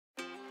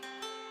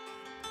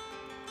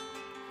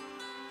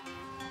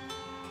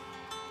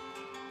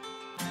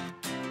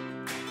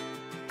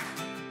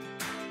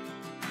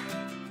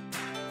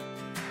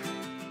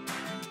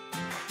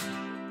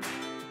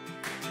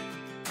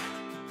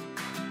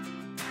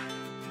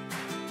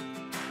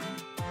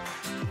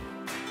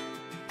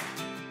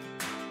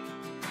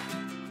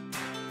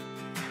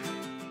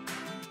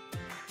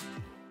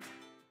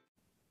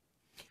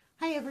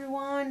Hi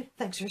everyone,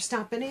 thanks for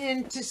stopping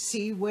in to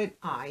see what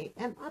I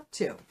am up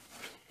to.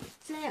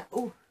 Today,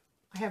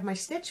 I have my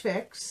Stitch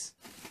Fix.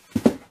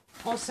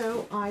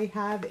 Also, I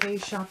have a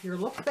Shop Your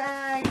Look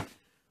bag.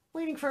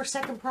 Waiting for a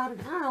second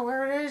product. I don't know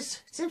where it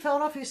is. It's in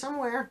Philadelphia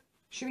somewhere.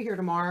 Should be here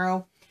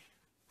tomorrow.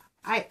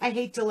 I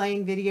hate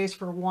delaying videos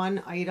for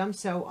one item,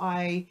 so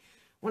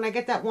when I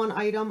get that one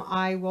item,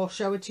 I will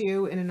show it to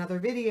you in another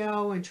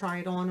video and try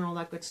it on and all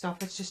that good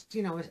stuff. It's just,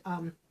 you know,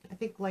 I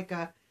think like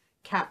a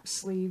cap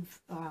sleeve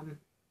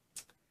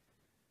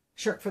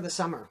shirt for the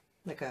summer,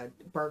 like a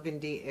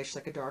burgundy-ish,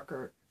 like a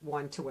darker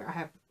one to wear. I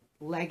have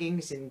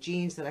leggings and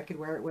jeans that I could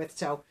wear it with,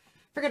 so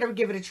figured I would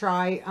give it a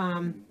try.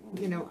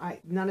 You know,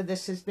 none of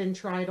this has been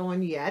tried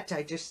on yet.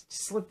 I just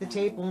slipped the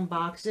tape on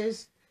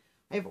boxes.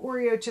 I have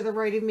Oreo to the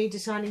right of me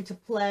deciding to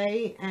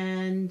play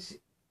and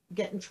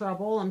get in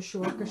trouble, I'm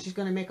sure, because she's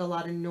going to make a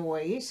lot of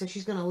noise. So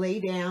she's going to lay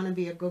down and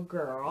be a good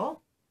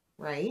girl,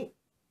 right?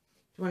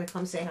 Do you want to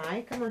come say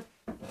hi? Come on.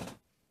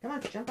 Come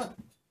on, jump up.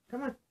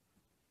 Come on.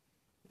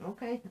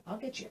 Okay, I'll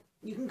get you.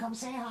 You can come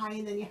say hi,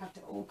 and then you have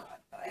to, oh God,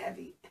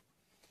 heavy.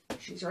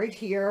 She's right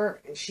here,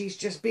 and she's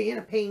just being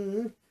a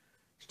pain.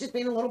 She's just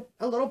being a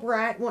little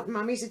brat, wanting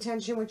mommy's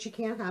attention when she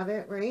can't have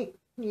it, right?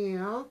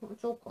 Yeah,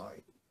 it's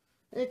okay.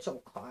 It's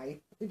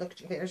okay. Look at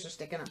your hairs are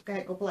sticking up. Go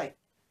ahead, go play.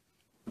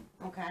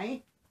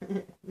 Okay?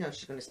 No,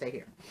 she's going to stay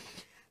here.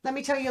 Let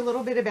me tell you a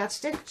little bit about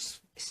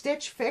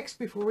Stitch Fix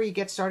before we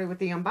get started with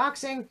the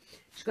unboxing.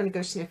 She's going to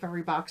go sniff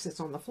every box that's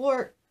on the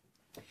floor.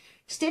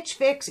 Stitch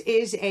Fix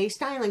is a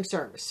styling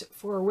service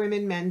for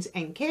women, men's,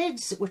 and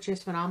kids, which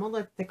is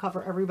phenomenal. They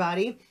cover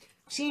everybody.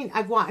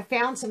 I've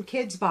found some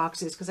kids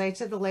boxes because I had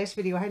said the last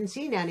video I hadn't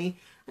seen any,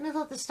 and I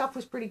thought this stuff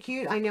was pretty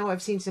cute. I know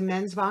I've seen some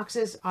men's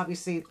boxes,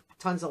 obviously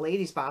tons of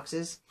ladies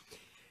boxes.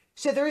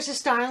 So there is a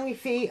styling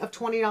fee of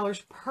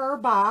 $20 per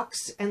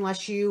box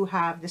unless you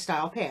have the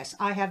Style Pass.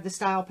 I have the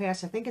Style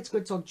Pass. I think it's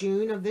good till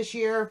June of this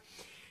year.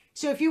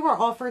 So if you were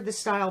offered the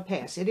Style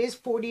Pass, it is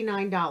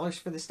 $49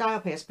 for the Style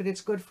Pass, but it's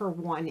good for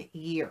 1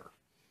 year.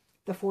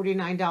 The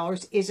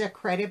 $49 is a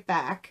credit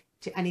back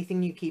to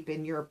anything you keep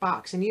in your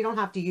box, and you don't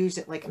have to use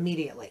it like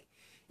immediately.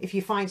 If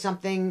you find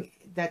something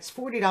that's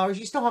 $40,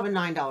 you still have a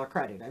 $9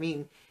 credit. I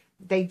mean,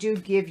 they do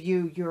give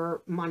you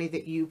your money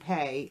that you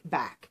pay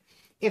back.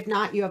 If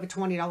not, you have a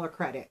 $20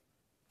 credit.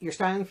 Your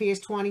styling fee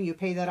is $20, you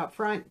pay that up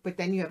front, but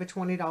then you have a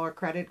 $20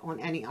 credit on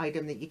any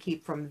item that you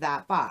keep from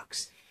that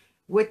box.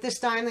 With the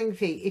styling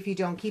fee, if you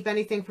don't keep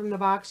anything from the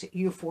box,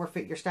 you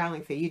forfeit your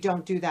styling fee. You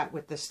don't do that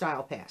with the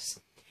Style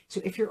Pass.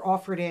 So if you're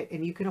offered it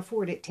and you can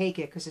afford it, take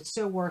it, because it's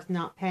so worth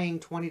not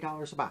paying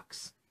 $20 a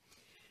box.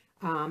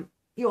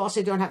 You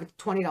also don't have a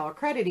 $20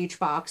 credit each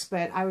box,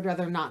 but I would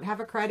rather not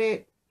have a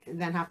credit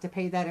than have to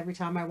pay that every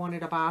time I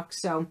wanted a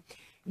box. So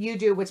you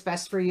do what's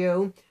best for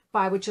you.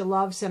 Buy what you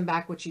love, send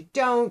back what you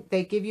don't.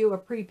 They give you a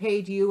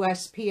prepaid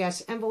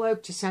USPS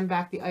envelope to send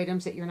back the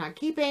items that you're not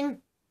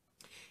keeping.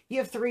 You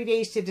have 3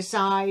 days to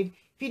decide.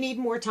 If you need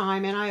more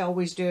time, and I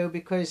always do,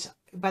 because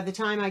by the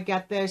time I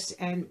get this,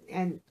 and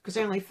because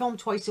I only film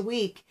twice a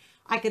week,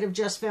 I could have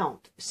just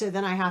filmed. So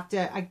then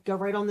I go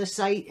right on the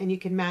site, and you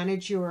can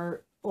manage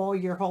your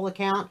whole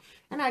account,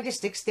 and I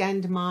just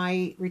extend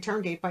my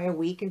return date by a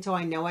week until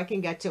I know I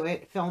can get to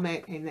it, film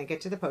it, and then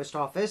get to the post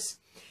office.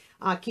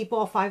 Keep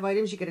all 5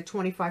 items, you get a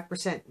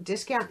 25%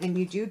 discount, and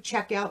you do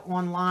check out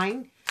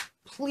online.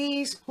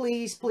 Please,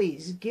 please,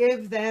 please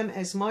give them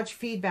as much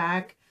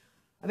feedback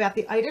about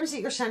the items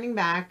that you're sending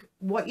back,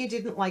 what you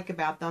didn't like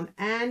about them,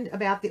 and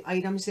about the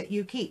items that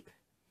you keep.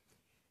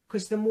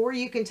 Because the more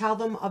you can tell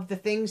them of the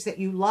things that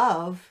you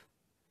love,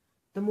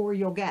 the more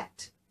you'll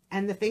get.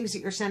 And the things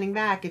that you're sending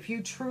back, if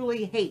you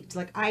truly hate,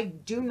 like I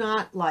do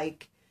not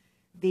like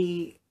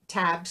the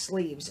tab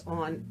sleeves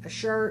on a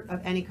shirt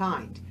of any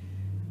kind.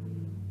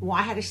 Well,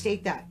 I had to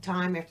state that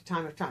time after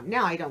time after time.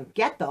 Now I don't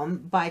get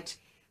them, but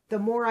the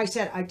more I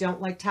said, I don't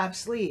like tab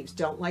sleeves,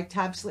 don't like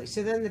tab sleeves.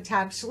 So then the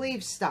tab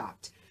sleeves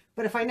stopped.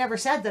 But if I never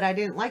said that I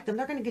didn't like them,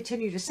 they're going to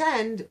continue to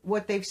send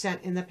what they've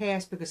sent in the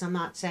past because I'm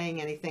not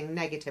saying anything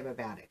negative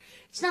about it.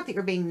 It's not that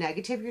you're being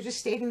negative. You're just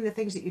stating the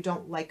things that you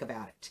don't like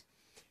about it.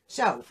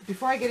 So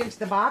before I get into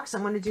the box,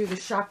 I'm going to do the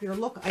Shop Your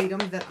Look item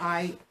that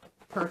I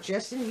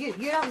purchased. And you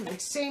don't,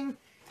 it's the same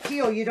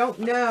deal. You don't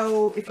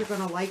know if you're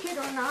going to like it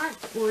or not.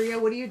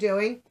 Oreo, what are you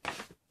doing?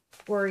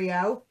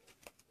 Oreo.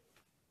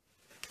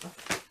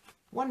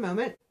 One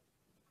moment.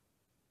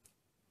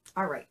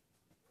 All right.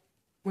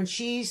 When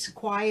she's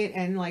quiet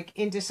and like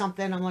into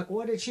something, I'm like,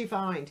 what did she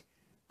find?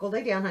 Go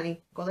lay down,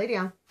 honey. Go lay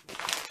down.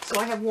 So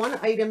I have one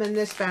item in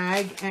this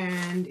bag,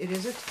 and it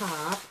is a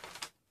top.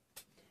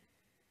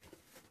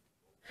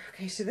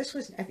 Okay, so this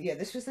was, yeah,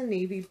 this was the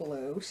navy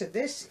blue. So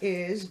this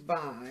is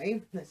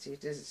by, let's see,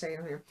 does it say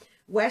on here?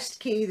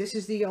 West Key. This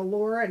is the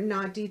Allura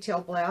Not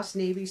Detail Blouse,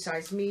 navy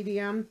size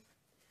medium.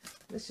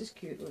 This is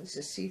cute. This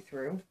is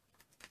see-through.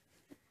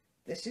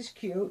 This is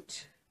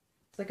cute.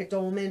 It's like a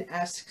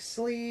dolman-esque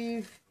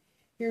sleeve.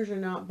 Here's your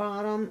knot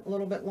bottom, a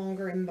little bit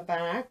longer in the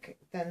back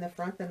than the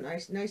front. The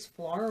nice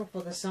floral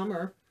for the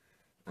summer.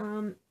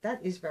 That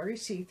is very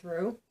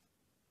see-through.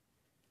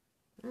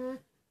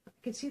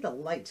 can see the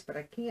lights, but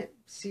I can't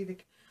see the,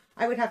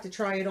 I would have to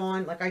try it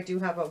on. Like I do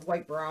have a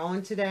white bra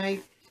on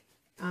today.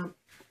 I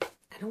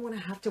don't want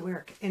to have to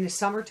wear, in the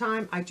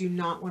summertime, I do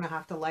not want to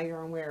have to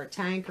layer and wear a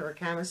tank or a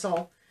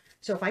camisole.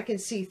 So if I can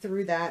see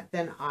through that,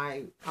 then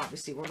I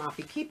obviously will not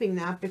be keeping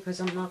that, because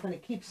I'm not going to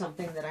keep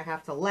something that I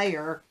have to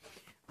layer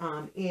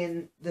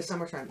in the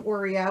summertime.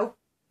 Oreo.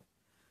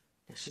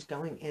 She's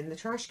going in the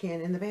trash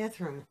can in the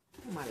bathroom.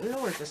 Oh my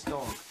Lord, this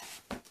dog.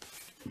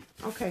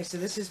 Okay, so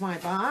this is my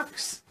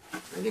box.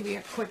 I'll give you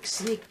a quick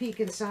sneak peek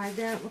inside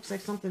there. It looks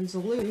like something's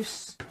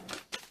loose.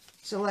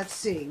 So let's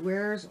see.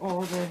 Where's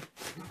all the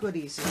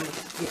goodies in the,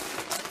 yeah.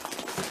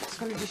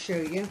 Just wanted to show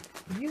you.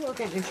 You are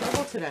getting in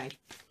trouble today.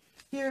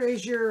 Here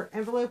is your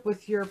envelope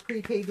with your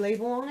prepaid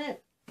label on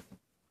it.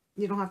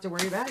 You don't have to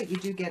worry about it. You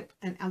do get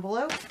an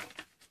envelope.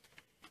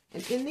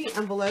 And in the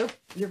envelope,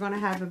 you're going to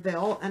have a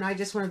bill. And I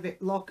just want to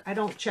look. I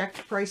don't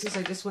check prices.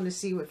 I just want to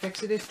see what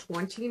fix it is.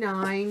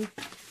 $29.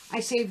 I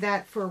save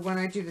that for when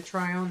I do the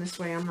try-on. This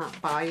way I'm not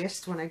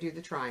biased when I do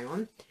the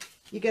try-on.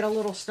 You get a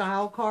little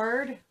style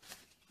card.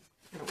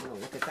 I don't want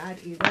to look at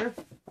that either.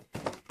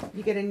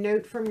 You get a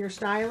note from your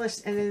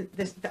stylist, and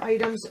then the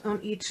items on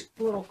each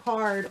little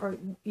card, or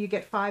you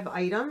get 5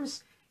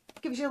 items.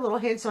 It gives you a little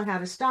hints on how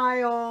to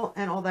style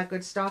and all that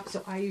good stuff.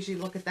 So I usually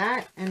look at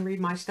that and read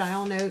my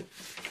style note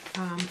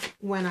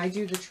when I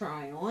do the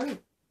try-on.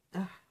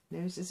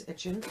 Nose is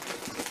itching.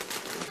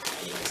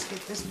 Let's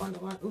get this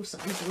bundle out. Ooh,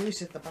 something's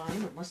loose at the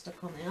bottom. It must have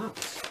come out.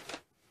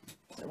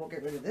 So we'll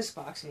get rid of this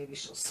box. Maybe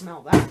she'll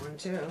smell that one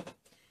too.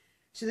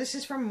 So this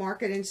is from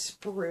Market and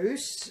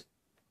Spruce.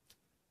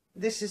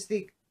 This is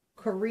the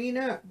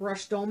Karina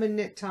Brush Dolman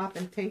Knit Top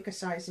in pink, a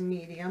size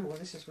medium. Oh,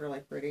 this is really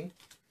pretty.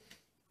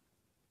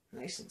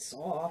 Nice and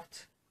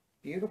soft.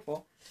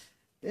 Beautiful.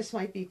 This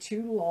might be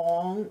too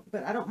long,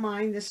 but I don't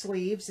mind the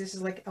sleeves. This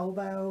is like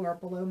elbow or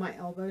below my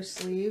elbow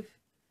sleeve.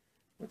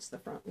 What's the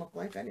front look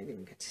like? I didn't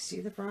even get to see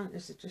the front.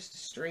 Is it just a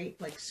straight,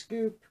 like,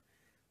 scoop?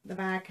 The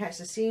back has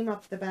a seam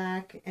up the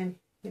back, and,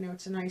 you know,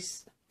 it's a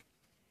nice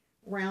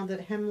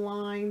rounded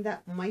hemline.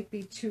 That might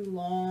be too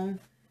long.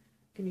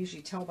 You can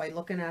usually tell by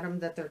looking at them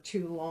that they're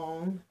too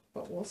long,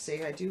 but we'll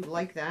see. I do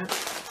like that.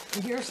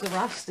 And here's the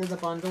rest of the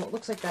bundle. It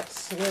looks like that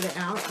slid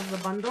out of the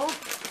bundle.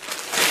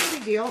 No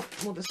big deal.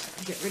 We'll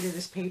just get rid of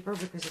this paper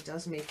because it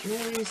does make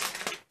noise.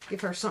 Give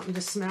her something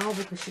to smell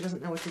because she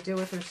doesn't know what to do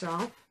with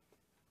herself.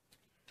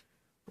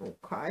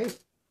 Okay.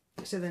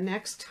 So the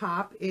next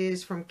top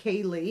is from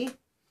Kaylee.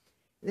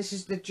 This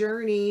is the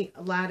Journey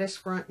lattice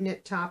front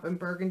knit top in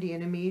burgundy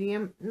in a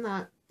medium.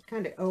 Not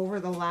kind of over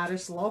the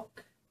lattice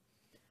look.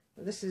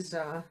 This is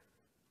it's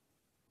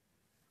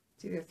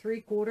either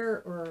 3/4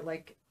 or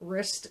like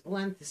wrist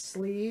length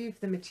sleeve.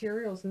 The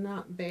material is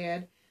not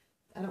bad.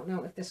 I don't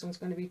know if this one's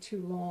going to be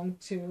too long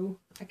too.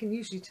 I can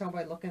usually tell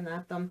by looking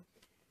at them.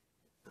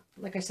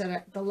 Like I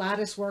said, the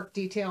lattice work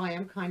detail I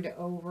am kind of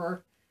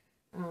over.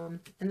 And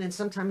then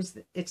sometimes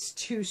it's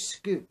too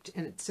scooped,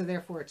 and so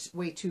therefore it's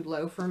way too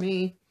low for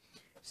me.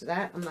 So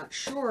that I'm not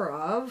sure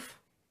of.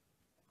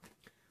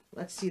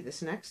 Let's see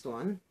this next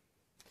one.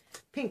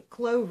 Pink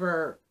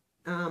Clover.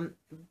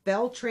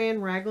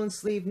 Beltran raglan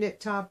sleeve knit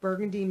top,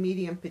 burgundy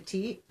medium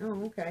petite.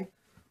 Oh, okay.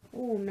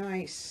 Oh,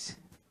 nice.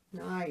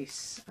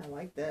 Nice. I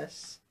like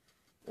this.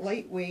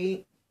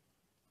 Lightweight.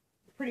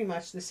 Pretty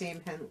much the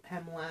same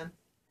hem length.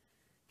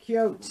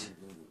 Cute.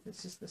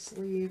 This is the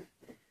sleeve.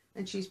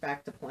 And she's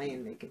back to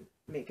playing,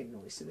 making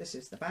noise. So this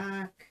is the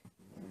back.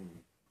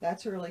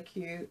 That's really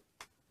cute.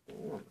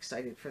 Oh, I'm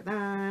excited for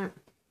that.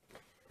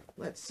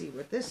 Let's see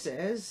what this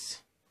is.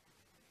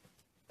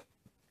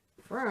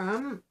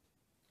 From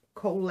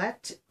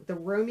Colette, the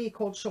Romy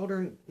cold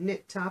shoulder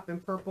knit top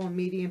in purple and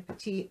medium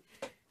petite.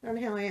 I don't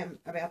know how I am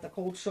about the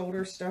cold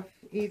shoulder stuff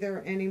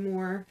either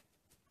anymore.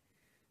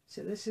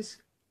 So this is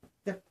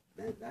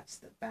that's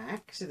the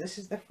back. So this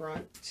is the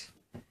front.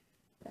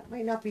 That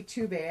might not be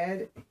too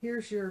bad.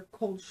 Here's your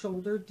cold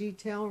shoulder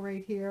detail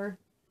right here.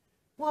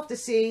 We'll have to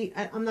see.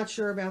 I'm not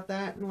sure about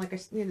that. And like I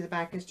said, the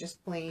back is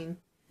just plain.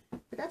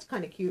 But that's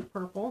kind of cute,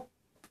 purple.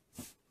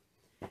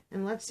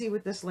 And let's see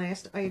what this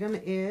last item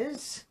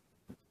is.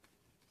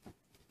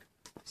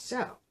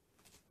 So,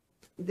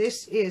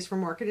 this is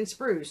from Market and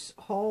Spruce.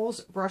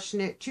 Halls Brush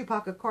Knit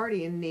 2-Pocket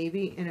Cardigan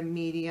Navy in a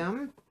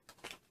medium.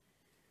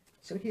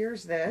 So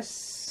here's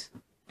this.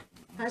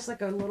 Has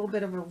like a little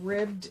bit of a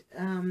ribbed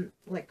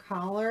like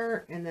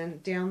collar, and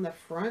then down the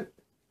front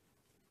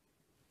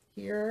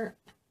here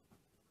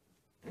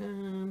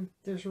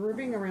there's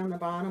ribbing around the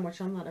bottom,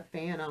 which I'm not a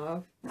fan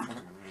of,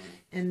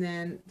 and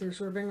then there's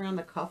ribbing around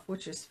the cuff,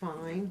 which is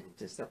fine.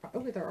 Just there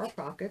are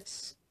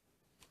pockets,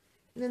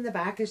 and then the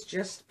back is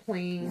just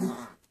plain.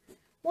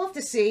 We'll have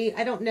to see.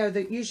 I don't know.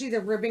 Usually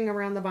the ribbing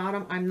around the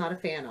bottom I'm not a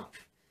fan of.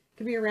 It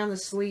could be around the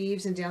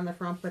sleeves and down the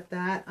front, but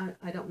that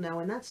I don't know.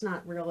 And that's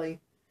not really,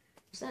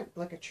 is that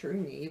like a true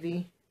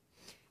navy?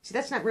 See,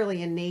 that's not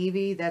really a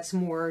navy. That's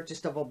more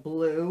just of a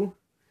blue.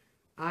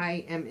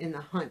 I am in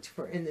the hunt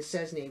for, and this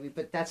says navy,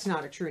 but that's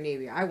not a true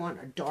navy. I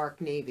want a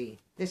dark navy.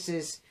 This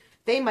is,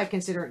 they might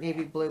consider it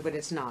navy blue, but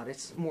it's not.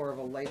 It's more of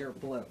a lighter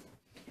blue.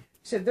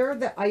 So they're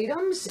the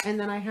items, and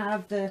then I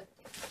have the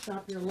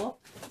Shop Your Look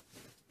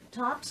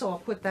top, so I'll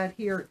put that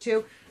here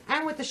too.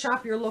 And with the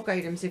Shop Your Look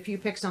items, if you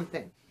pick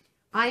something,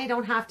 I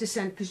don't have to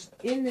send, because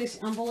in this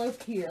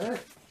envelope here,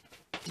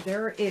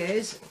 there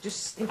is,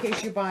 just in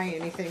case you buy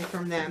anything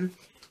from them,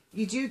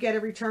 you do get a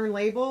return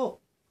label,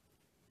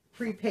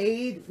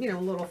 prepaid, you know,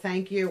 a little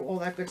thank you, all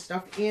that good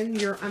stuff in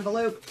your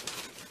envelope.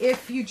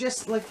 If you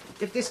just, like,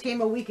 if this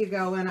came a week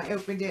ago and I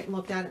opened it and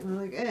looked at it and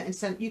like, and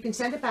sent, you can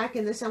send it back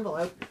in this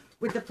envelope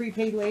with the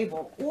prepaid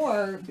label.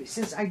 Or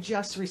since I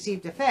just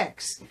received a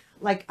fix,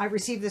 like I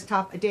received this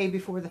top a day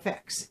before the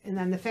fix, and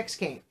then the fix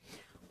came,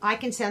 I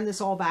can send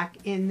this all back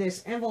in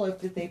this envelope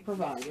that they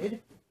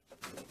provided.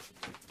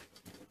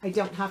 I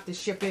don't have to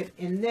ship it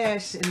in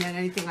this, and then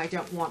anything I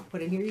don't want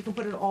put in here. You can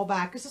put it all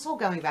back, because it's all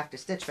going back to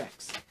Stitch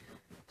Fix.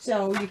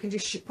 So you can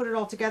just put it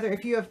all together.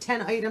 If you have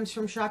 10 items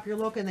from Shop Your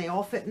Look and they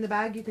all fit in the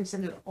bag, you can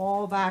send it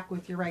all back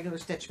with your regular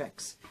Stitch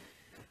Fix.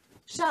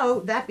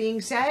 So that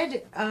being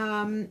said,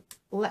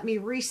 let me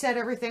reset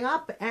everything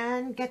up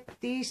and get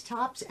these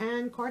tops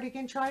and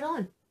cardigan tried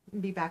on. I'll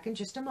be back in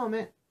just a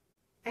moment.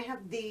 I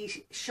have the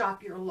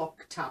Shop Your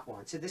Look top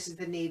on. So this is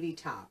the navy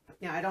top.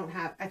 Now I don't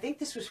have, I think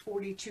this was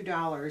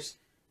 $42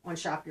 on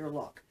Shop Your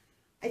Look.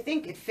 I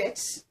think it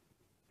fits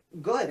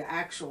good,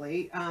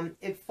 actually.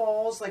 It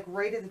falls like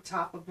right at the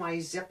top of my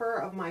zipper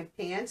of my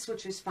pants,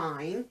 which is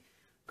fine.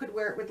 Could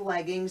wear it with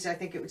leggings. I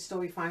think it would still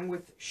be fine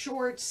with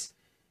shorts.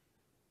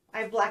 I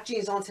have black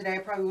jeans on today. I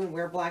probably wouldn't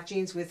wear black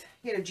jeans with,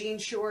 you know, jean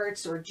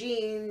shorts or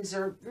jeans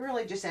or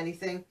really just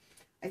anything.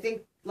 I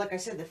think, like I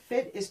said, the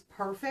fit is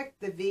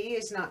perfect. The V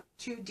is not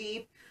too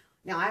deep.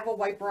 Now, I have a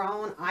white bra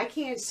on. I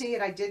can't see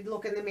it. I did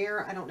look in the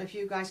mirror. I don't know if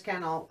you guys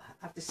can. I'll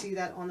have to see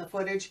that on the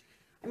footage.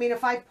 I mean,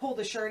 if I pull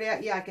the shirt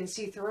out, yeah, I can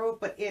see through it.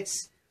 But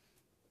it's,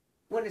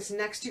 when it's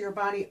next to your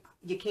body,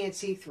 you can't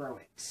see through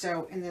it.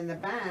 So, and then the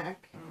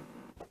back,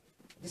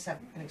 just have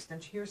an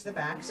extension. Here's the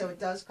back. So it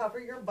does cover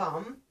your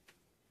bum.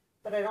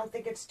 But I don't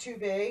think it's too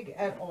big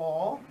at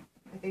all.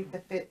 I think the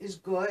fit is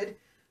good.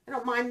 I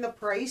don't mind the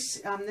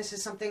price. This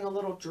is something a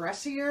little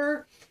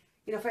dressier.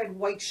 You know, if I had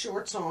white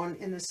shorts on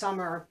in the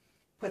summer,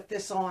 put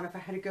this on. If I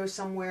had to go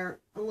somewhere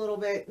a little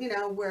bit, you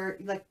know, where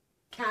like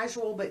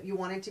casual, but you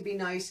want it to be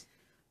nice,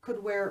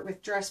 could wear it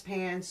with dress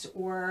pants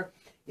or,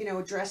 you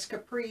know, dress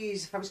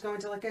capris. If I was going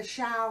to like a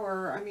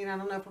shower, I mean, I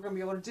don't know if we're going to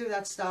be able to do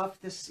that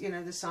stuff this, you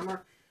know, this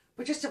summer.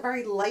 But just a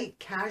very light,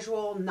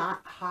 casual,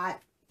 not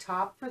hot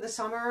top for the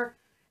summer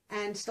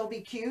and still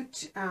be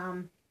cute.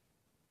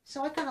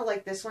 So I kind of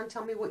like this one.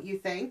 Tell me what you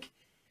think.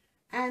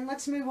 And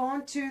let's move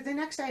on to the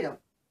next item.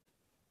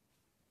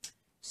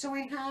 So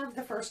we have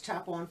the first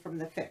top on from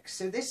the Fix.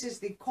 So this is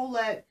the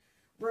Colette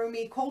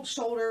Roomy Cold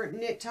Shoulder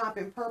Knit Top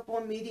in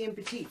purple, medium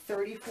petite,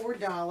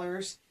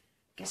 $34.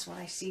 Guess what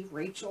I see?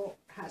 Rachel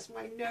has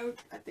my note.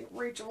 I think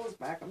Rachel is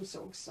back. I'm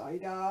so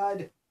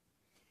excited.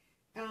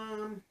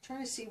 Trying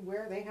to see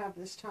where they have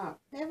this top.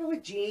 They have it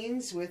with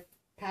jeans, with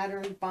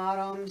patterned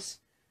bottoms.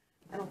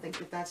 I don't think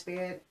that that's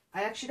bad.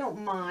 I actually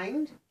don't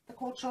mind the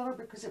cold shoulder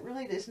because it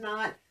really is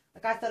not,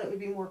 like I thought it would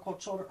be more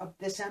cold shoulder up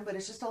this end, but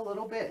it's just a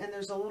little bit, and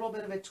there's a little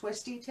bit of a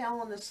twist detail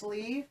on the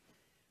sleeve.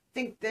 I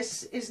think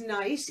this is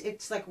nice.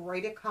 It's like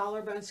right at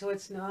collarbone, so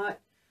it's not,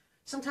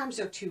 sometimes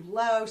they're too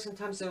low,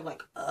 sometimes they're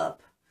like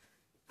up.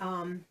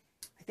 I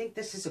think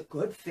this is a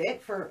good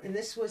fit for, and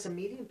this was a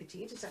medium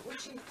petite. Is that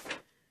what she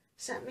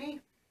sent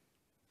me?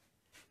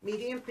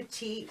 Medium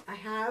petite. I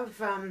have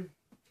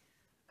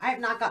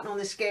not gotten on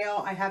the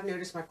scale. I have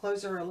noticed my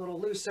clothes are a little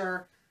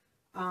looser.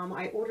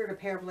 I ordered a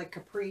pair of like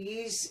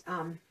capris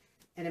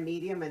in a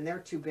medium, and they're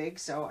too big,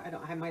 so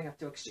I might have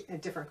to a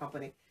different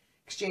company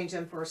exchange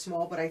them for a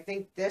small. But I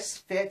think this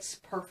fits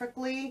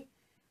perfectly.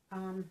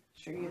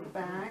 Show you the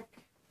back.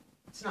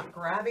 It's not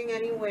grabbing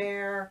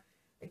anywhere.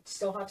 It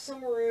still has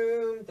some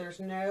room. There's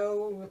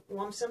no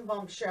lumps and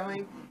bumps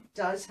showing. It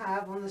does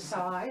have on the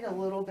side a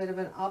little bit of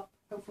an up.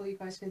 Hopefully you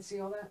guys can see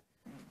all that.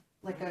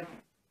 Like a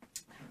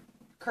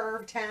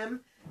curved hem.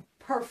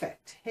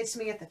 Perfect. Hits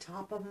me at the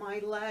top of my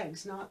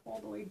legs, not all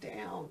the way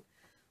down.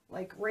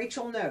 Like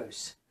Rachel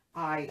knows.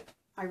 I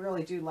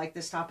really do like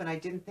this top, and I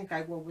didn't think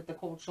I would with the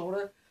cold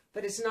shoulder,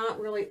 but it's not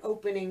really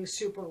opening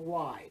super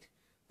wide.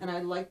 And I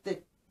like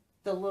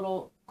the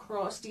little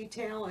cross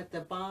detail at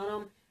the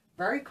bottom.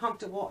 Very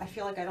comfortable. I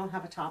feel like I don't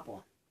have a top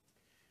on.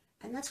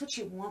 And that's what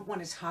you want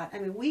when it's hot. I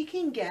mean, we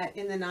can get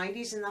in the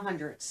 90s and the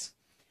 100s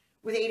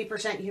with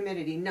 80%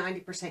 humidity,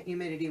 90%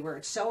 humidity, where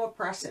it's so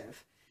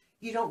oppressive.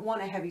 You don't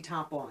want a heavy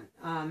top on.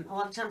 A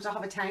lot of times I'll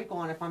have a tank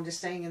on if I'm just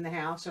staying in the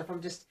house, or if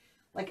I'm just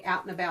like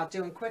out and about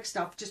doing quick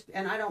stuff.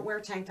 And I don't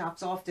wear tank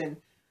tops often.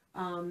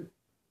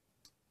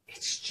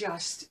 It's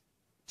just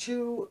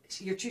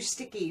you're too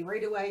sticky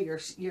right away.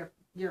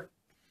 You're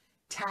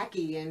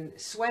tacky and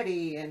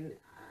sweaty, and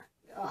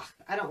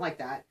I don't like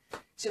that.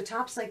 So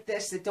tops like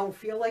this that don't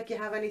feel like you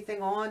have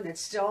anything on, that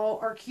still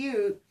are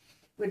cute,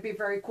 would be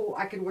very cool.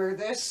 I could wear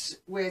this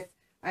with,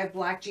 I have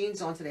black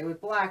jeans on today,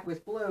 with black,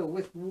 with blue,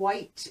 with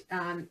white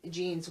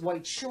jeans,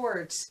 white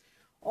shorts,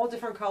 all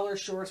different color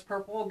shorts.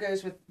 Purple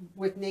goes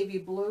with navy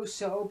blue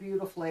so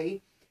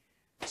beautifully.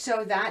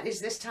 So that is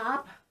this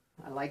top.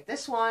 I like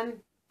this one.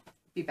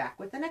 Be back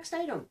with the next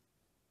item.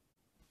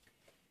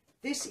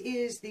 This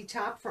is the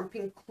top from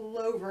Pink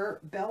Clover,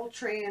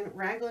 Beltran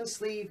raglan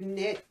sleeve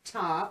knit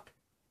top.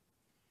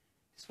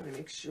 Just want to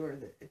make sure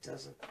that it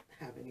doesn't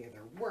have any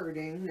other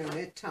wording. No,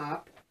 knit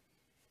top.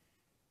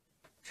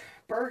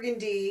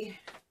 Burgundy.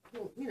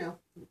 Well, you know,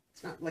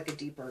 it's not like a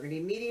deep burgundy.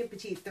 Medium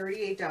petite,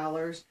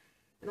 $38.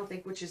 I don't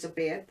think, which is a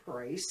bad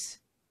price.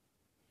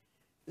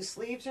 The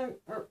sleeves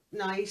are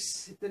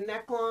nice. The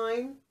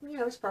neckline, you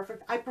know, is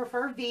perfect. I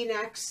prefer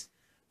V-necks,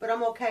 but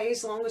I'm okay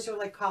as long as they're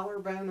like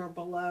collarbone or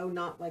below,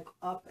 not like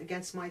up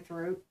against my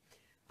throat.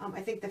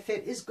 I think the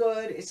fit is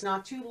good. It's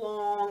not too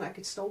long. I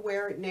could still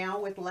wear it now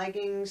with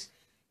leggings.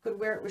 Could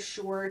wear it with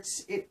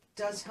shorts. It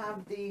does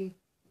have the,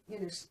 you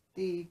know,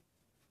 the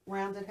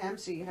rounded hem,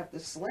 so you have the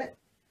slit.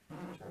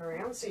 Turn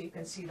around so you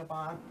can see the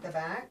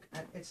back.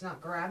 It's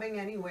not grabbing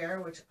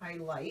anywhere, which I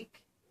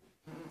like.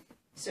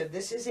 So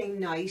this is a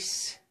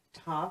nice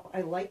top.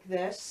 I like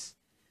this.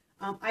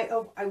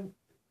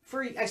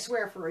 I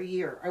swear for a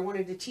year I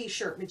wanted a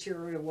t-shirt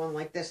material one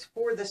like this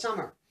for the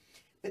summer,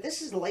 but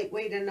this is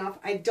lightweight enough.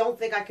 I don't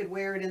think I could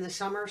wear it in the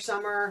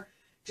summer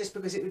just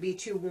because it would be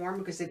too warm,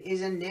 because it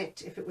is a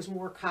knit. If it was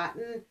more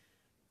cotton,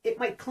 it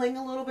might cling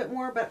a little bit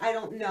more, but I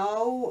don't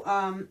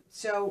know.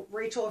 So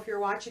Rachel, if you're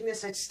watching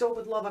this, I still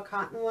would love a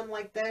cotton one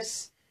like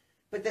this,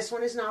 but this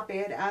one is not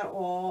bad at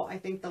all. I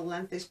think the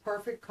length is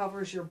perfect,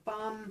 covers your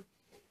bum,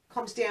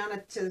 comes down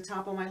to the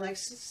top of my legs,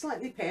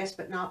 slightly past,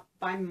 but not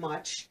by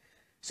much.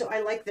 So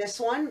I like this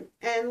one,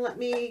 and let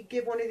me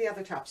give one of the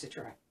other tops a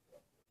try.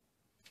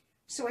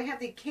 So I have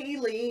the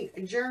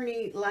Kaylee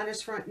Journey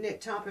lattice front knit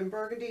top in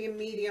burgundy and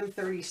medium,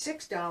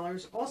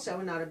 $36.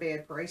 Also not a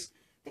bad price.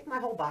 I think my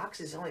whole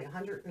box is only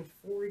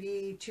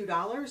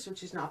 $142,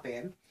 which is not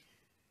bad.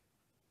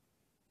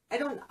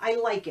 I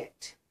like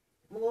it.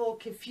 I'm a little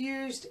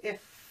confused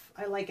if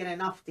I like it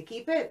enough to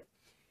keep it.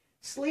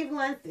 Sleeve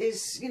length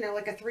is, you know,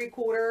 like a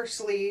 3/4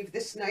 sleeve.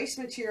 This nice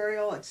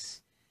material.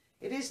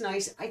 It is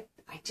nice. I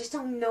just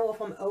don't know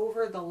if I'm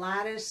over the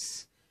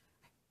lattice.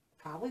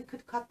 Probably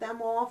could cut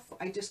them off.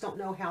 I just don't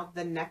know how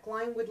the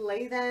neckline would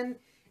lay then.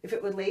 If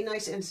it would lay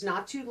nice and it's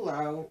not too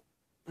low.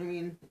 I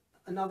mean,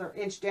 another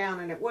inch down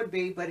and it would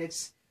be, but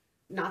it's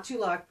not too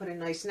low. I could put a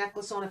nice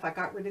necklace on if I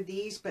got rid of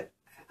these, but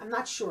I'm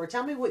not sure.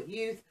 Tell me what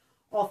you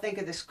all think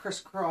of this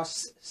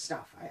crisscross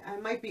stuff. I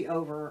might be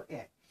over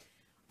it.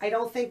 I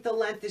don't think the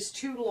length is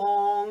too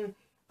long.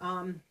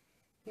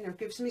 You know,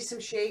 gives me some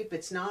shape.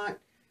 It's not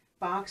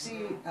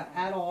boxy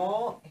at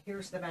all.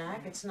 Here's the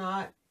back. It's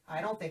not,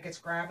 I don't think it's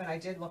grabbing. I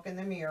did look in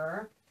the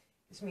mirror.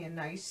 Gives me a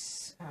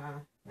nice,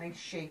 nice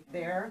shape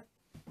there.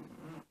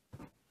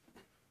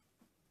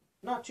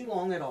 Not too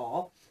long at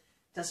all.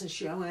 Doesn't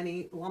show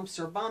any lumps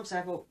or bumps. I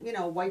have a, you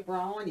know, white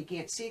bra on. You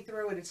can't see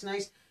through it. It's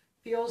nice.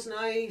 Feels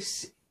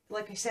nice.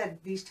 Like I said,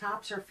 these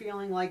tops are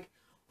feeling like,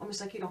 almost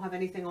like you don't have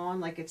anything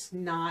on. Like it's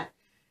not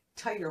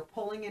tight or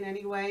pulling in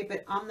any way,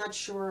 but I'm not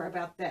sure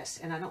about this.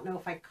 And I don't know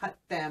if I cut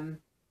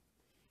them,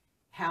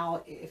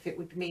 if it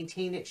would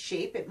maintain its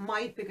shape. It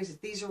might, because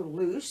these are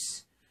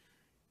loose.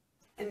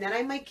 And then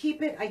I might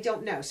keep it. I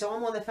don't know. So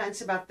I'm on the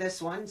fence about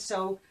this one.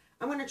 So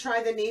I'm going to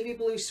try the navy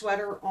blue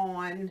sweater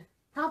on,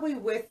 probably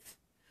with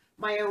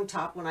my own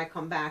top when I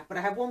come back. But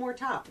I have one more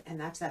top, and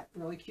that's that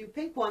really cute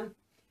pink one.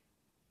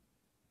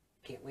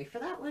 Can't wait for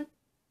that one.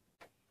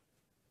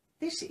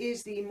 This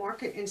is the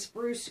Market and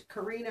Spruce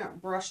Karina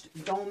brushed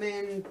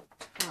dolman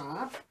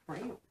top,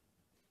 right?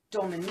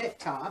 Dolman knit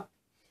top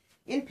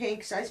in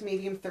pink, size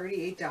medium,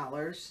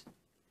 $38.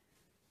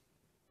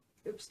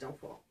 Oops, don't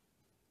fall.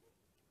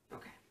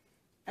 Okay.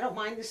 I don't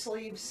mind the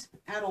sleeves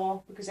at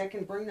all because I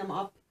can bring them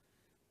up,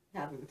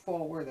 have them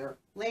fall where they're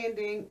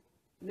landing.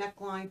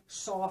 Neckline,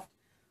 soft.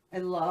 I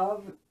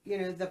love, you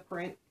know, the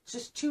print. It's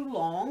just too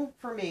long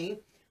for me.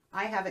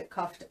 I have it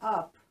cuffed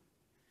up.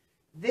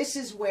 This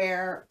is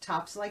where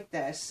tops like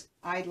this,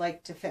 I'd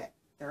like to fit.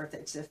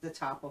 It's at the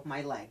top of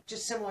my leg,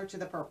 just similar to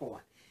the purple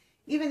one.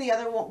 Even the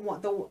other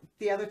one,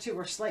 the other two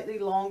are slightly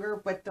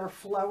longer, but they're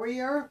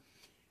flowier.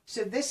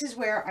 So this is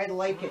where I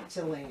like it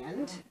to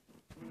land.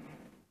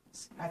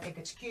 I think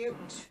it's cute.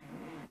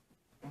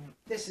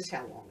 This is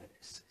how long it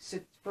is. So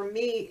for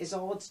me, is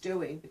all it's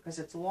doing, because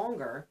it's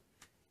longer,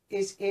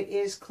 is it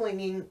is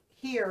clinging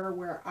here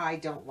where I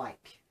don't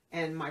like,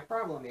 and my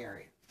problem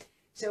area.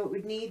 So it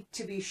would need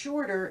to be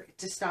shorter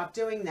to stop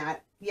doing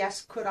that.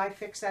 Yes, could I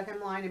fix that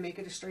hemline and make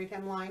it a straight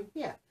hemline?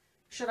 Yeah.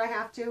 Should I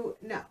have to?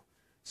 No.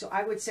 So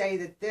I would say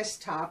that this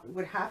top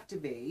would have to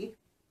be,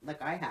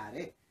 like I had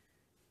it,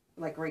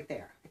 like right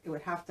there. It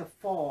would have to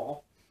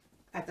fall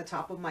at the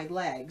top of my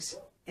legs,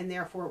 and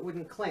therefore it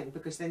wouldn't cling,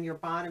 because then your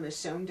bottom is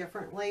sewn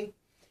differently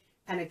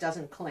and it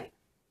doesn't cling.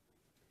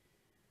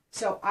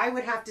 So I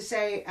would have to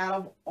say, out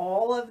of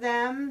all of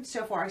them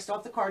so far, I still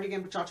have the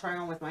cardigan, which I'll try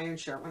on with my own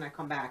shirt when I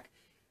come back.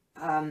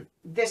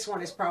 This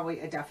one is probably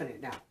a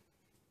definite no.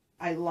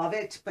 I love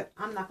it, but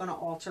I'm not going to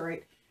alter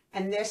it.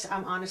 And this,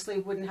 honestly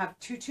wouldn't have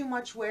too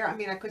much wear. I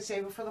mean, I could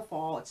save it for the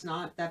fall. It's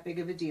not that big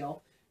of a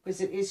deal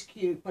because it is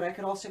cute, but I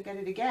could also get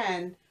it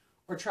again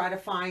or try to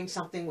find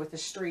something with a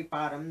straight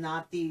bottom,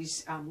 not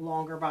these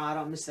longer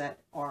bottoms that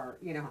are,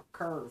 you know,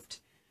 curved.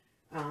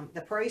 The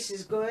price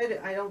is good.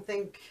 I don't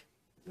think,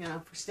 you know,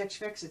 for Stitch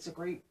Fix, it's a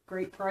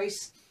great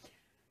price.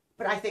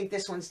 But I think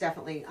this one's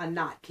definitely a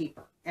not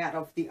keeper. Out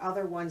of the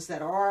other ones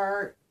that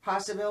are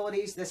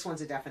possibilities, this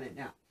one's a definite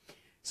no.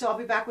 So I'll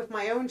be back with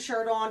my own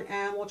shirt on,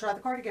 and we'll try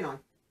the cardigan on.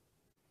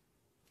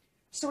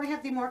 So I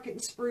have the Market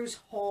and Spruce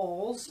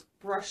Halls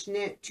brush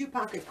knit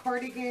 2-pocket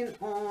cardigan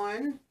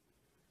on.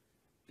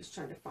 Just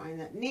trying to find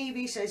that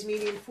navy, size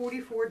medium,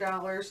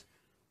 $44.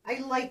 I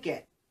like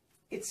it.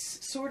 It's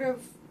sort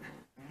of,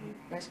 you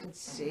guys can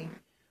see,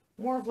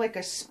 more of like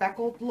a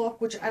speckled look,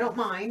 which I don't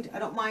mind. I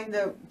don't mind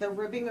the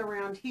ribbing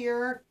around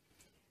here,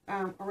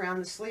 around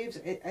the sleeves.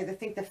 I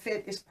think the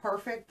fit is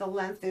perfect. The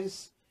length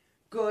is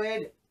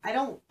good.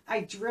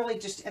 I really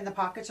just, and the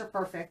pockets are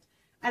perfect.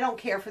 I don't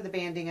care for the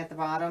banding at the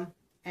bottom,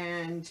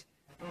 and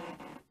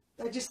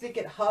I just think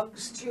it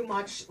hugs too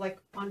much like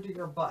under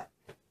your butt,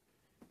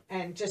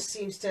 and just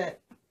seems to,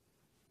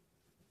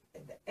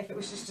 if it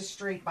was just a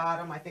straight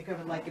bottom, I think I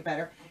would like it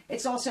better.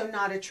 It's also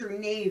not a true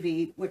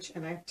navy, which,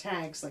 and I have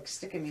tags like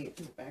sticking me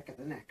in the back of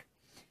the neck.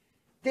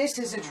 This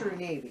is a true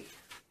navy.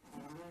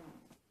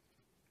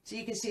 So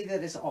you can see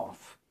that it's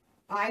off.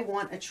 I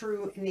want a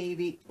true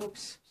navy,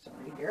 oops,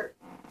 sorry here,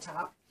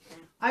 top.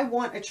 I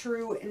want a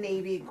true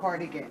navy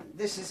cardigan.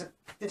 This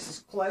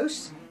is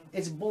close.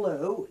 It's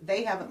blue.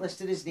 They have it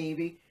listed as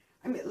navy.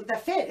 I mean, the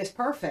fit is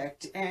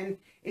perfect and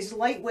is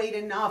lightweight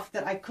enough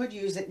that I could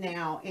use it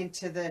now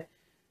into the,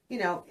 you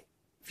know,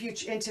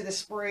 future, into the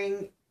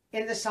spring,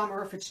 in the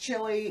summer if it's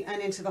chilly,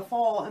 and into the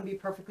fall, and be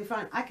perfectly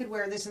fine. I could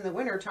wear this in the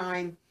winter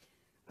time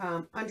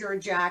under a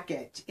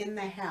jacket in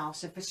the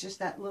house if it's just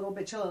that little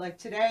bit chilly. Like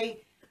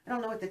today, I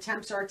don't know what the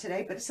temps are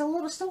today, but it's still a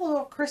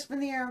little crisp in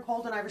the air and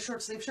cold, and I have a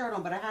short sleeve shirt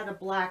on, but I had a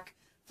black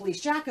fleece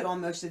jacket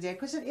on most of the day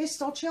because it is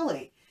still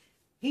chilly.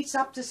 Heats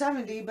up to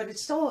 70, but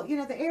it's still, you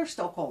know, the air's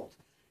still cold.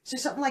 So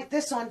something like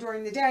this on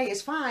during the day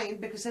is fine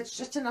because it's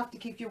just enough to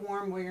keep you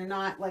warm where you're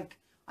not like,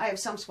 I have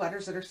some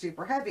sweaters that are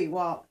super heavy.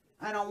 Well,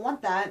 I don't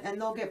want that, and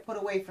they'll get put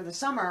away for the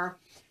summer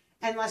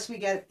unless we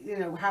get, you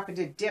know, happen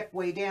to dip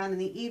way down in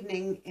the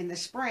evening in the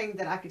spring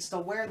that I could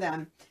still wear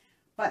them.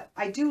 But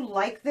I do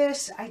like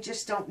this. I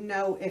just don't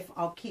know if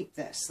I'll keep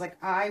this. Like,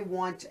 I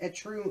want a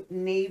true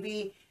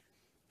navy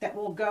that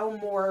will go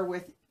more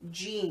with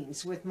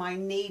jeans, with my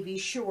navy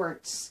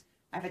shorts.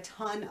 I have a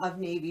ton of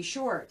navy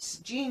shorts,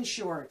 jean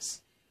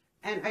shorts.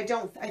 And I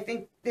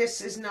think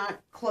this is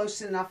not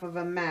close enough of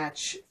a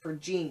match for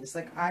jeans.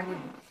 Like, I would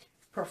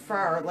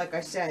prefer, like I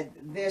said,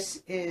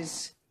 this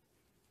is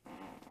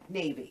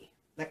navy.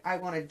 Like, I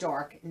want a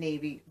dark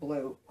navy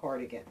blue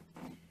cardigan.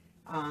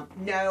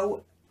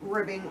 No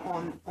ribbing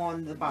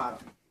on the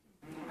bottom.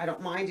 I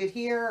don't mind it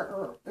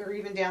here or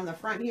even down the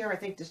front here. I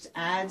think this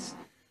adds,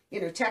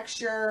 you know,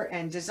 texture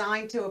and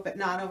design to it, but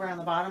not over on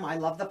the bottom. I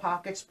love the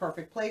pockets,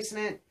 perfect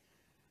placement.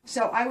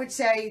 So I would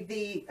say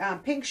the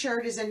pink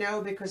shirt is a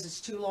no because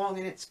it's too long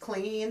and it's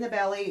clingy in the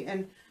belly,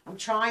 and I'm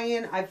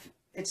trying.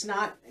 It's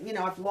not, you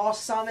know, I've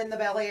lost some in the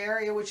belly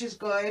area, which is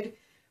good.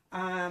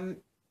 I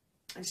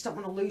just don't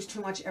want to lose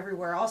too much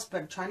everywhere else, but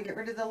I'm trying to get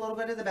rid of the little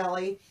bit of the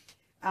belly.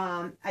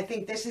 I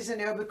think this is a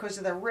no because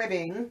of the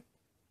ribbing,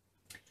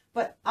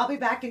 but I'll be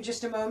back in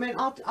just a moment.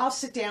 I'll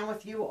sit down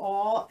with you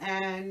all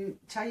and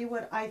tell you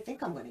what I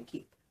think I'm going to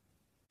keep.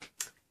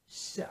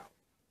 So,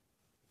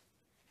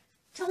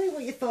 tell me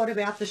what you thought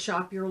about the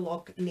Shop Your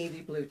Look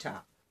navy blue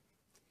top.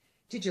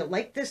 Did you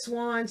like this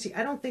one? See,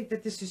 I don't think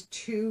that this is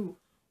too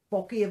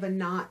bulky of a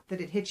knot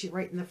that it hits you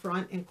right in the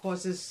front and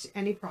causes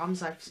any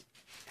problems. I've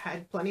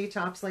had plenty of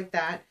tops like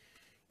that.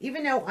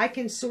 Even though I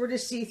can sort of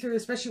see through,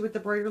 especially with the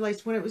brighter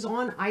lights, when it was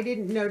on, I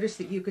didn't notice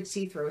that you could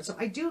see through it. So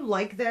I do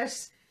like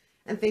this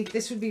and think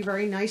this would be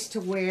very nice to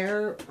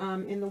wear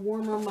in the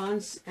warmer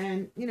months,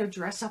 and, you know,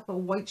 dress up a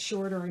white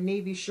short or a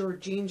navy short,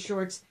 jean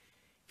shorts,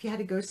 if you had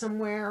to go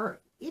somewhere,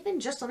 even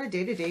just on a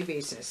day-to-day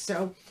basis.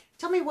 So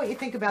tell me what you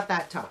think about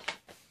that top.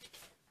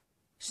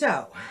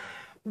 So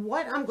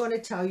what I'm going to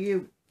tell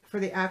you for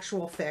the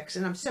actual fix,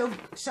 and I'm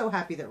so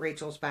happy that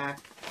Rachel's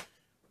back.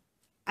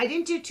 I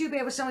didn't do too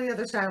bad with some of the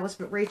other stylists,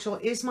 but Rachel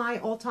is my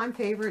all-time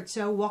favorite.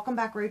 So welcome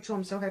back, Rachel.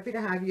 I'm so happy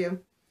to have you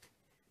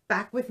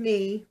back with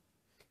me.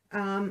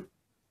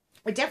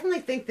 I definitely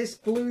think this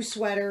blue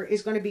sweater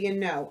is going to be a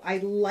no. I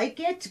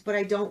like it, but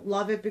I don't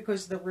love it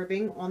because of the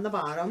ribbing on the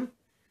bottom.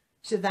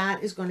 So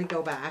that is going to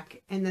go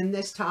back. And then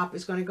this top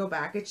is going to go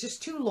back. It's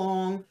just too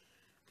long.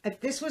 If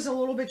this was a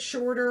little bit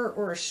shorter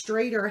or a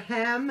straighter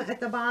hem at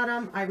the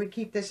bottom, I would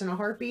keep this in a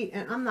heartbeat,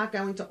 and I'm not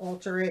going to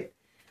alter it.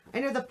 I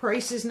know the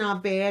price is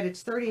not bad.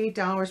 It's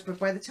 $38, but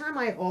by the time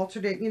I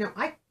altered it, you know,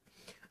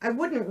 I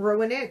wouldn't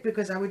ruin it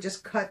because I would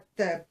just cut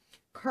the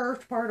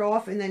curved part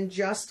off and then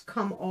just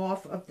come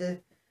off of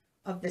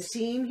the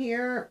seam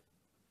here,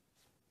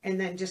 and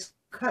then just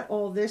cut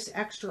all this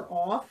extra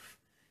off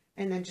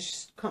and then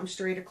just come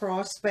straight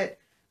across. But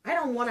I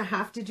don't want to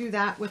have to do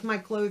that with my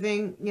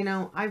clothing. You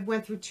know, I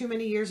went through too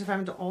many years of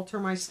having to alter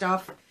my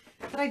stuff,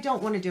 but I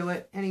don't want to do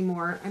it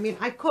anymore. I mean,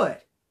 I could,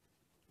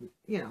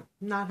 you know,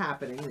 not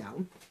happening,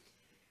 no.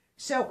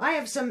 So I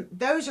have some,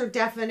 those are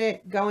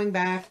definite going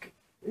back,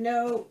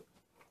 no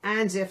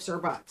ands, ifs, or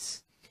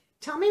buts.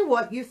 Tell me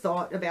what you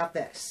thought about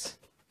this.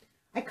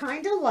 I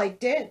kind of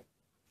liked it,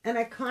 and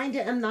I kind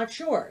of am not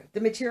sure.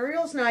 The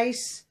material's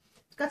nice.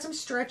 It's got some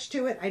stretch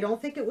to it. I don't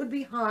think it would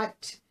be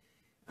hot.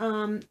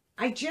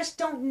 I just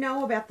don't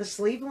know about the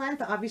sleeve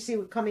length. Obviously,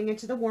 we're coming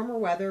into the warmer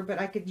weather,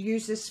 but I could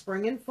use this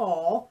spring and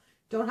fall.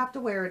 Don't have to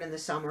wear it in the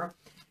summer.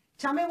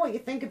 Tell me what you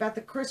think about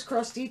the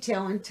crisscross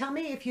detail, and tell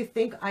me if you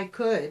think I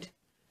could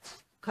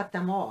cut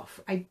them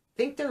off. I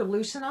think they're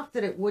loose enough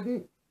that it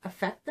wouldn't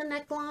affect the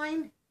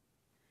neckline,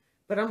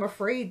 but I'm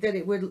afraid that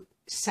it would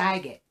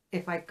sag it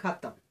if I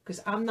cut them,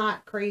 because I'm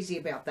not crazy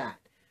about that.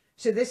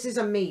 So this is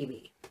a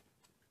maybe.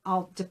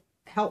 I'll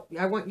help.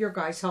 I want your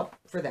guys' help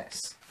for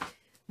this.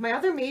 My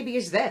other maybe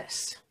is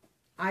this.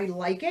 I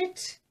like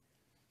it,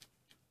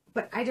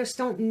 but I just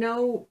don't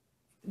know,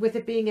 with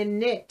it being a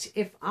knit,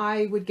 if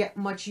I would get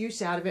much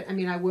use out of it. I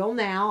mean, I will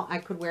now. I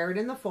could wear it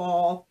in the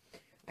fall.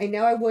 I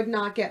know I would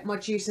not get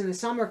much use in the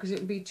summer because it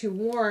would be too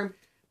warm.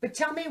 But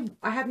tell me,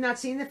 I have not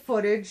seen the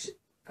footage.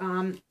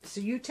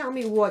 So you tell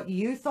me what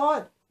you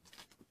thought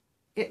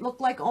it looked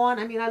like on.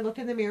 I mean, I looked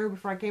in the mirror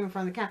before I came in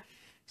front of the camera.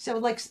 So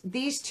like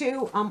these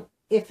two, I'm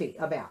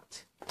iffy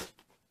about.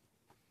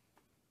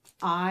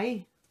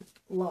 I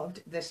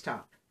loved this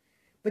top.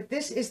 But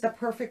this is the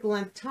perfect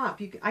length top.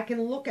 I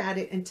can look at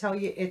it and tell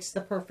you it's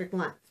the perfect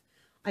length.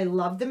 I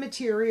love the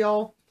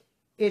material.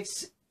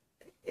 It's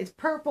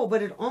purple,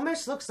 but it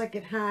almost looks like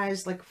it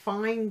has like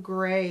fine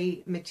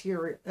gray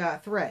material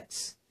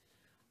threads.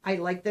 I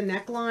like the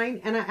neckline,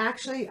 and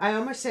I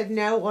almost said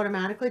no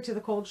automatically to the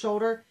cold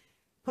shoulder.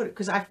 But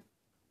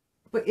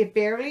it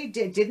barely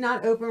did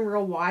not open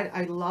real wide.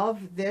 I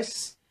love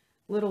this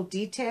little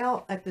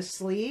detail at the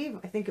sleeve.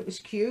 I think it was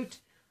cute.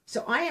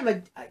 So I am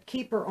a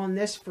keeper on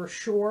this for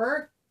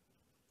sure.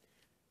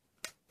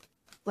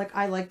 Like,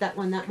 I like that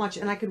one that much,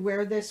 and I could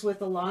wear this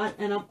with a lot.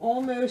 And I'm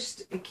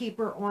almost a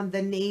keeper on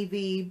the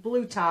navy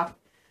blue top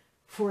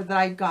that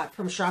I got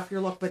from Shop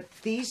Your Look. But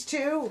these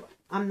two,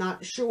 I'm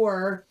not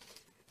sure.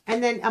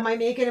 And then, am I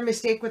making a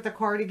mistake with the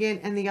cardigan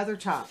and the other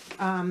top?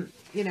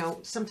 You know,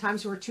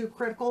 sometimes we're too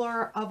critical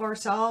of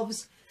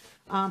ourselves.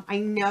 I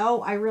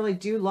know I really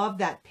do love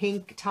that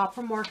pink top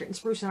from Market and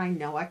Spruce, and I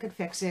know I could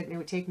fix it. And it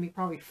would take me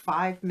probably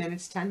 5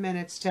 minutes, 10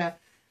 minutes to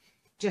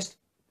just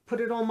put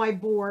it on my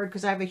board,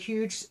 because I have a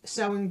huge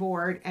sewing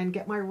board, and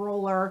get my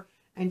roller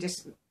and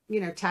just,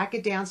 you know, tack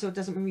it down so it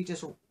doesn't make me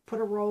just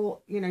put a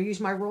roll, you know, use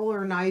my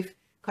roller knife,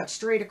 cut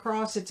straight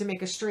across it to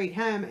make a straight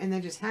hem, and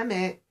then just hem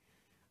it.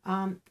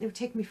 It would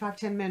take me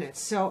 5-10 minutes.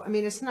 So, I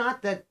mean, it's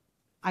not that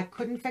I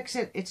couldn't fix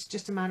it. It's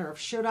just a matter of,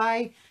 should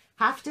I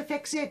have to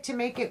fix it to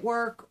make it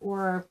work,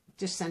 or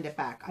just send it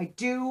back? I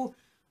do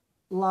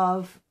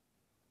love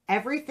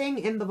everything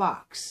in the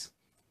box.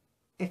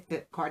 If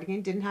the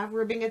cardigan didn't have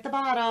ribbing at the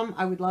bottom,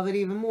 I would love it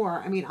even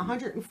more. I mean,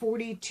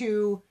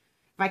 142,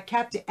 if I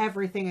kept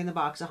everything in the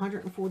box,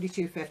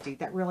 142.50.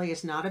 That really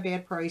is not a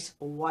bad price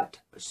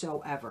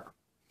whatsoever.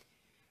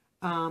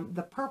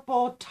 The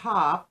purple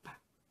top,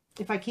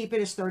 if I keep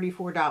it, is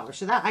 $34.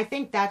 So that, I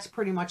think that's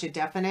pretty much a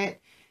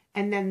definite.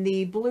 And then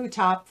the blue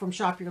top from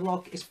Shop Your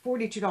Look is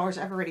 $42.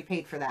 I've already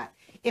paid for that.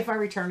 If I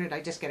return it,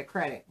 I just get a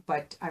credit,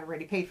 but I've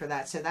already paid for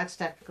that. So that's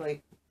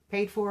technically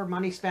paid for,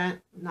 money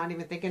spent, not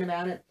even thinking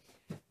about it.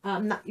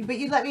 But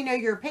you let me know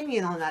your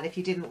opinion on that. If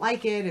you didn't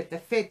like it, if the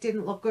fit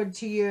didn't look good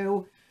to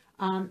you,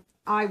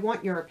 I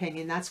want your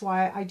opinion. That's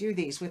why I do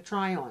these with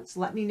try-ons.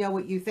 Let me know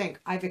what you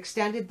think. I've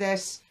extended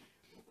this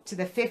to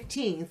the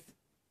 15th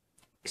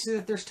so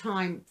that there's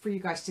time for you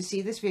guys to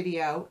see this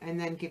video and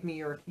then give me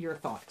your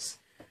thoughts.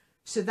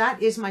 So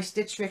that is my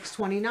Stitch Fix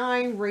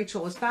 29.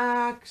 Rachel is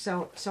back.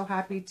 So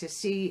happy to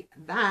see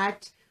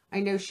that. I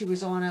know she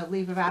was on a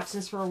leave of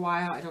absence for a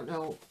while. I don't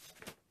know.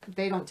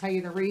 They don't tell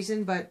you the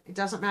reason, but it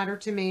doesn't matter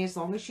to me as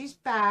long as she's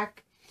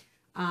back.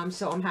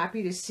 So I'm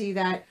happy to see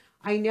that.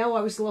 I know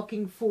I was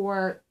looking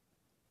for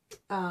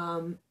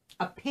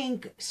a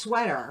pink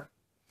sweater.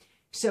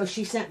 So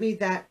she sent me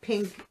that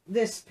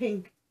this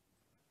pink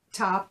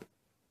top,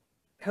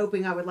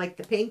 hoping I would like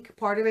the pink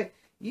part of it.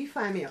 You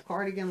find me a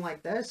cardigan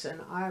like this, and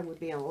I would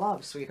be in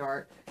love,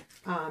 sweetheart.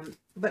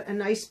 But a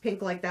nice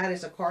pink like that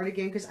is a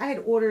cardigan, because I had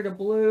ordered a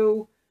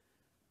blue,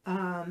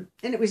 and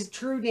it was a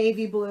true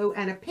navy blue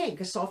and a pink,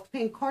 a soft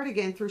pink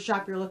cardigan through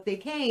Shop Your Look. They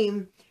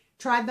came,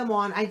 tried them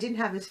on. I didn't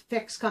have a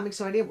fix coming,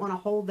 so I didn't want to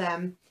hold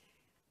them.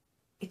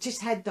 It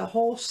just had, the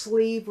whole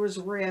sleeve was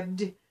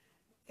ribbed.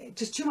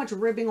 Just too much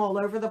ribbing all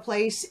over the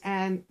place,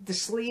 and the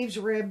sleeves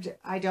ribbed,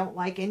 I don't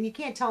like. And you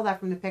can't tell that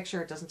from the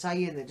picture. It doesn't tell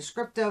you in the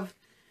descriptive.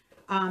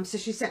 So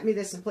she sent me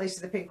this in place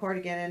of the pink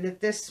cardigan, and if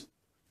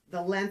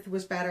the length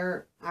was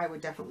better, I would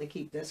definitely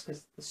keep this,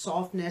 because the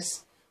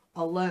softness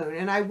alone,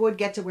 and I would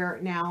get to wear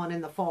it now and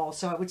in the fall,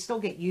 so I would still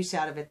get use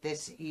out of it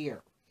this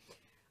year.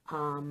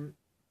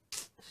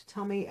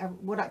 Tell me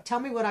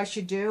what I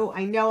should do.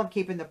 I know I'm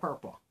keeping the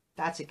purple.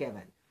 That's a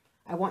given.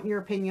 I want your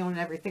opinion on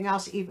everything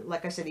else, even,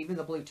 like I said, even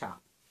the blue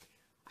top.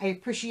 I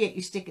appreciate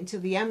you sticking to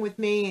the end with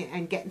me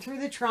and getting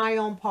through the try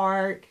on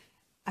part.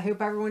 I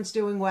hope everyone's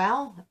doing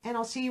well, and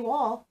I'll see you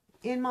all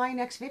in my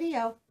next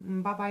video.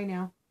 Bye-bye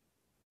now.